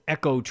called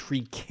Echo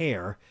Tree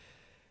Care,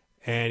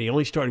 and he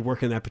only started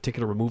working that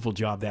particular removal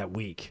job that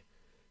week.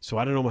 So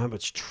I don't know how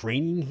much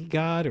training he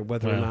got or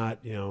whether or not,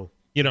 you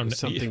don't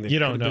something that you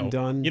could don't have know. been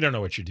done. You don't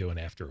know what you're doing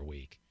after a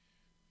week.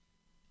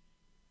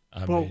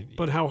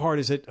 But how hard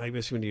is it? I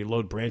guess when you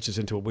load branches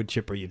into a wood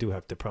chipper, you do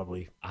have to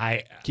probably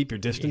keep your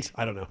distance.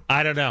 I don't know.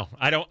 I don't know.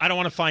 I don't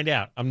want to find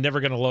out. I'm never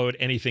going to load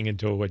anything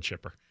into a wood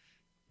chipper.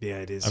 Yeah,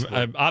 it is.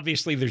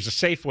 Obviously, there's a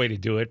safe way to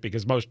do it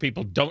because most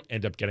people don't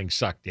end up getting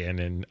sucked in,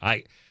 and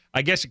I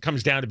guess it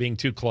comes down to being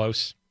too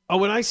close. Oh,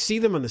 when I see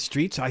them on the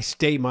streets, I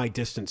stay my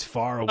distance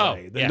far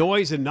away. The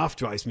noise enough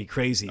drives me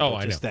crazy. Oh, but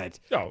I just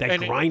know. that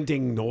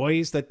grinding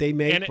noise that they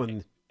make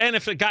when. And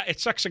if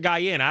it sucks a guy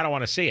in, I don't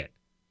want to see it.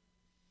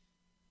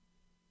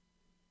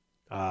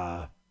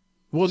 Well,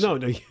 no.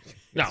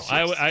 No,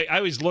 I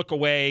always look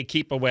away,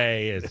 keep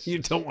away. You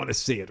don't want to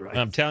see it, right?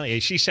 I'm telling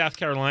you. South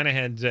Carolina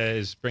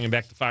is bringing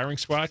back the firing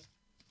squad.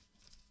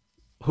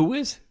 Who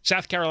is?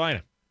 South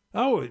Carolina.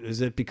 Oh, is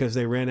it because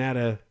they ran out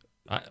of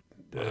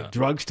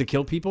drugs to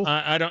kill people?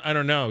 I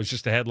don't know. It's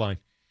just a headline.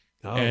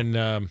 Oh. And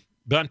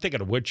but I'm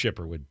thinking a wood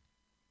chipper would.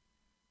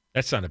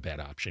 That's not a bad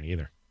option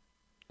either.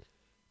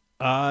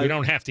 We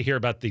don't have to hear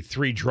about the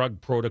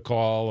 3-drug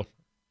protocol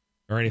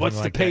or anything like that.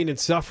 What's the pain and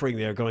suffering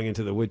there going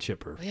into the wood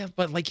chipper? Yeah,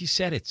 but like you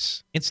said,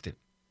 it's instant.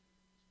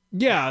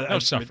 Yeah. No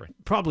suffering.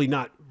 Probably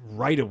not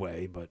right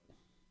away, but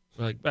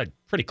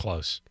pretty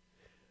close.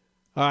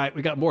 All right,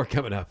 we got more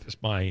coming up. That's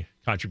my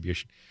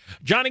contribution.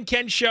 John and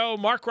Ken Show.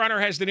 Mark Runner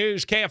has the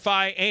news.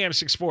 KFI AM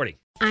 640.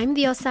 I'm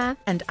Diosa.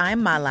 And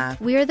I'm Mala.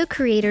 We are the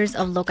creators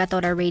of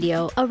Locatora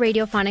Radio, a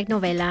radiophonic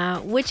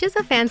novela, which is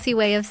a fancy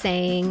way of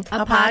saying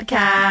a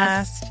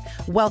podcast.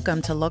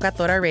 Welcome to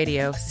Locatora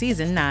Radio,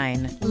 Season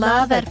 9.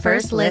 Love at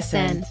first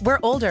listen. We're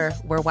older,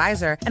 we're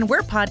wiser, and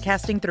we're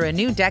podcasting through a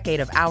new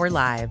decade of our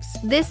lives.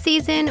 This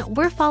season,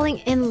 we're falling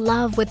in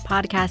love with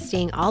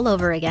podcasting all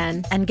over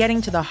again. And getting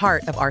to the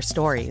heart of our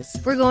stories.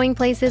 We're going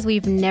places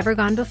we've never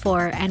gone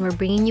before, and we're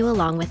bringing you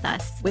along with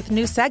us. With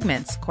new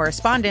segments,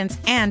 correspondence,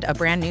 and a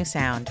brand new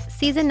sound.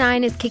 Season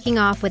 9 is kicking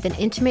off with an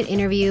intimate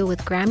interview with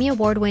Grammy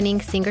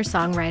Award-winning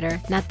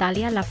singer-songwriter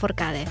Natalia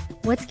Lafourcade.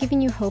 What's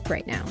giving you hope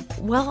right now?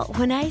 Well,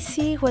 when I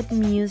see what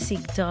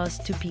music does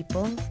to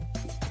people,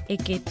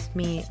 it gives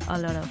me a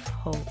lot of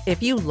hope.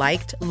 If you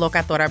liked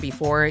Locatora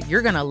before,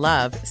 you're going to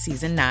love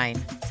Season 9.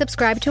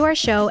 Subscribe to our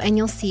show and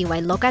you'll see why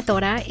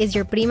Locatora is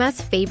your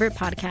prima's favorite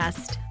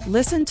podcast.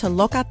 Listen to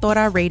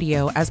Locatora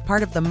Radio as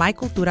part of the My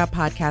Cultura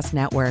podcast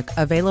network,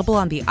 available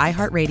on the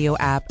iHeartRadio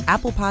app,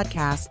 Apple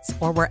Podcasts,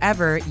 or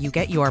wherever you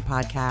get your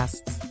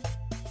podcasts.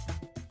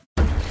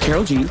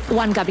 Karol G,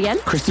 Juan Gabriel,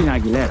 Christina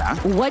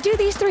Aguilera. What do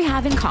these three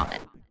have in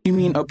common? You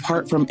mean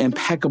apart from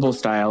impeccable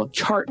style,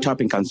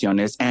 chart-topping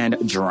canciones, and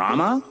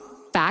drama?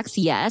 Facts,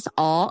 yes,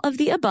 all of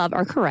the above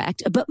are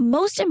correct, but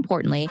most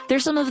importantly, they're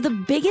some of the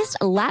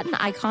biggest Latin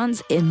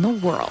icons in the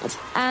world.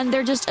 And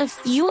they're just a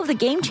few of the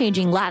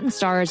game-changing Latin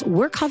stars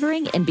we're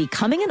covering in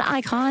Becoming an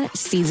Icon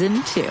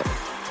Season 2.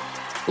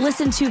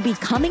 Listen to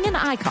Becoming an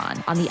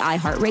Icon on the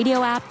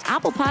iHeartRadio app,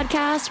 Apple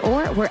Podcasts,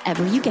 or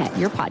wherever you get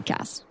your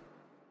podcasts.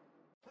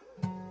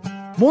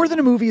 More Than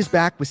a Movie is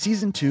back with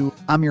Season 2.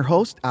 I'm your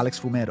host, Alex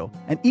Fumero,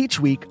 and each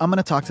week I'm going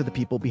to talk to the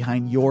people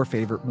behind your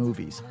favorite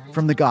movies.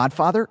 From The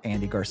Godfather,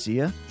 Andy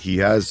Garcia. He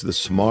has the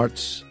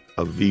smarts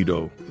of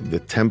Vito, the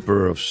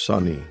temper of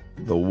Sonny,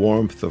 the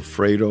warmth of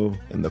Fredo,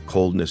 and the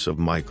coldness of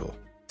Michael.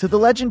 To the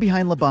legend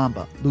behind La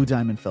Bamba, Lou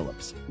Diamond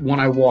Phillips. When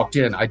I walked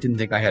in, I didn't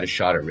think I had a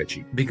shot at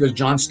Richie because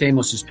John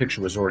Stamos'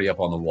 picture was already up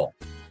on the wall.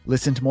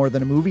 Listen to More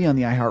Than a Movie on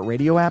the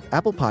iHeartRadio app,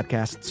 Apple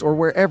Podcasts, or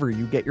wherever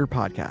you get your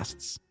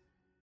podcasts.